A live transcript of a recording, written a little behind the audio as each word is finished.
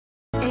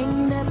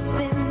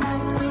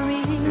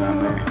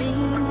know what I mean?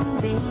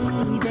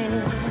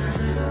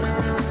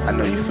 I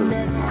know you feeling me,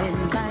 man.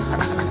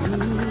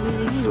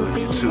 I'm feeling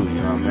you too,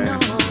 you know what I mean?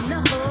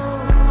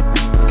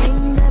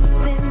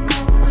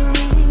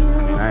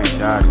 I ain't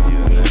dodging you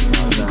or nothing, you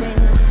know what I'm saying?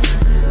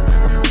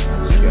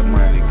 Just got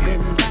money to get,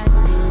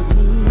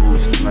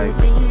 moves to make.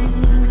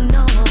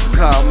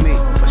 Call me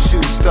a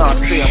shooting star,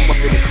 say I'm up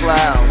in the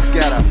clouds.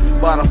 Got a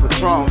bottle of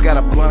Patron, got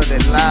a blunt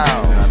that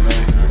loud. You know what I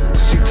mean?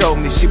 She told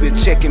me she been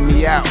checking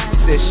me out.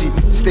 Said she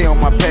stay on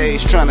my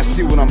page trying to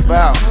see what I'm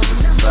about.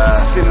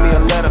 Send me a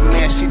letter,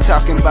 man, she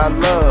talking about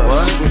love.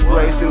 What? She was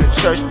raised in the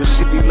church, but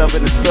she be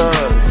loving the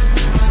thugs.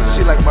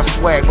 She like my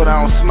swag, but I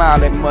don't smile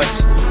that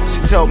much.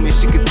 She told me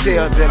she could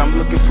tell that I'm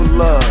looking for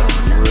love.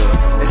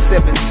 At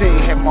 17,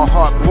 had my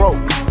heart broke.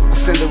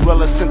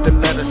 Cinderella sent the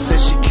letter, said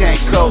she can't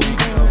cope.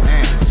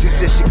 She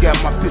said she got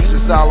my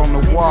pictures all on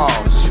the wall.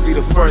 She be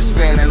the first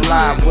fan in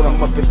line when I'm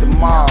up at the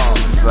mall.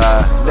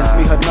 Left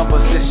me her number,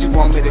 said she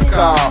want me to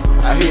call.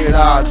 I hear it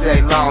all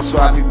day long, so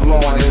I be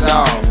blowing it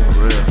off.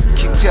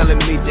 Keep telling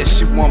me that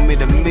she want me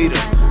to meet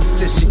her.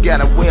 Said she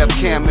got a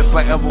webcam if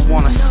I ever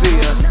wanna see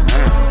her.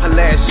 Her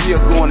last year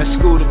going to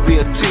school to be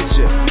a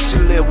teacher. She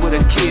live with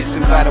her kids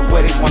and by the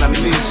way they wanna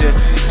meet you.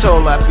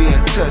 Told her I'd be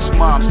in touch,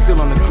 mom, still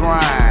on the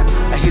grind.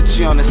 I hit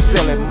you on the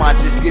ceiling, ma,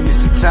 just give me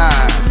some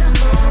time.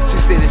 She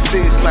said it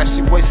seems like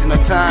she wasting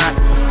her time,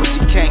 but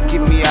she can't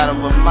get me out of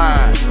her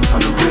mind.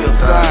 I'm the real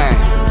thing.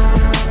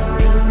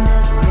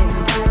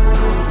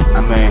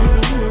 I mean,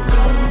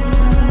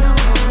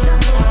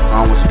 I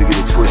don't want you to get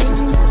it twisted.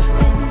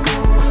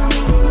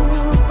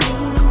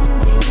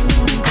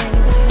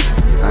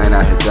 I ain't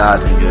out here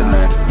dodging you or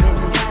nothing.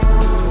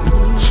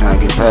 Trying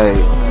to get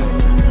paid,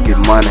 get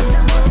money.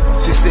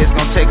 She said it's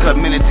gonna take her a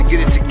minute to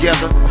get it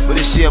together, but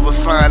if she ever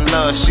find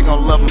love, she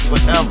gonna love him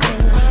forever.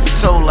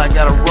 Told her I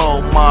gotta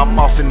roll, ma, I'm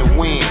off in the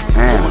wind.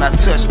 But when I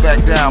touch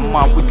back down,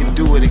 ma, we can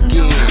do it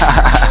again.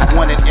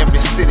 One in every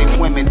city,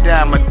 women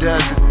dime a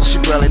dozen. She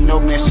barely know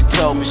me and she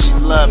told me she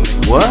loved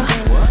me. What?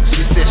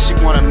 She said she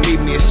wanna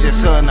meet me, it's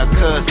just her and her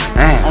cousin.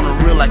 On the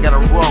real, I gotta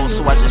roll,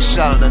 so I just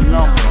shot her the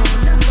number.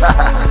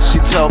 She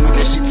told me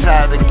that she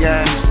tired of the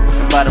games,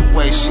 and by the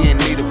way, she in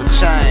need of a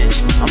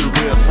change. I'm the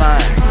real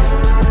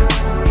thing.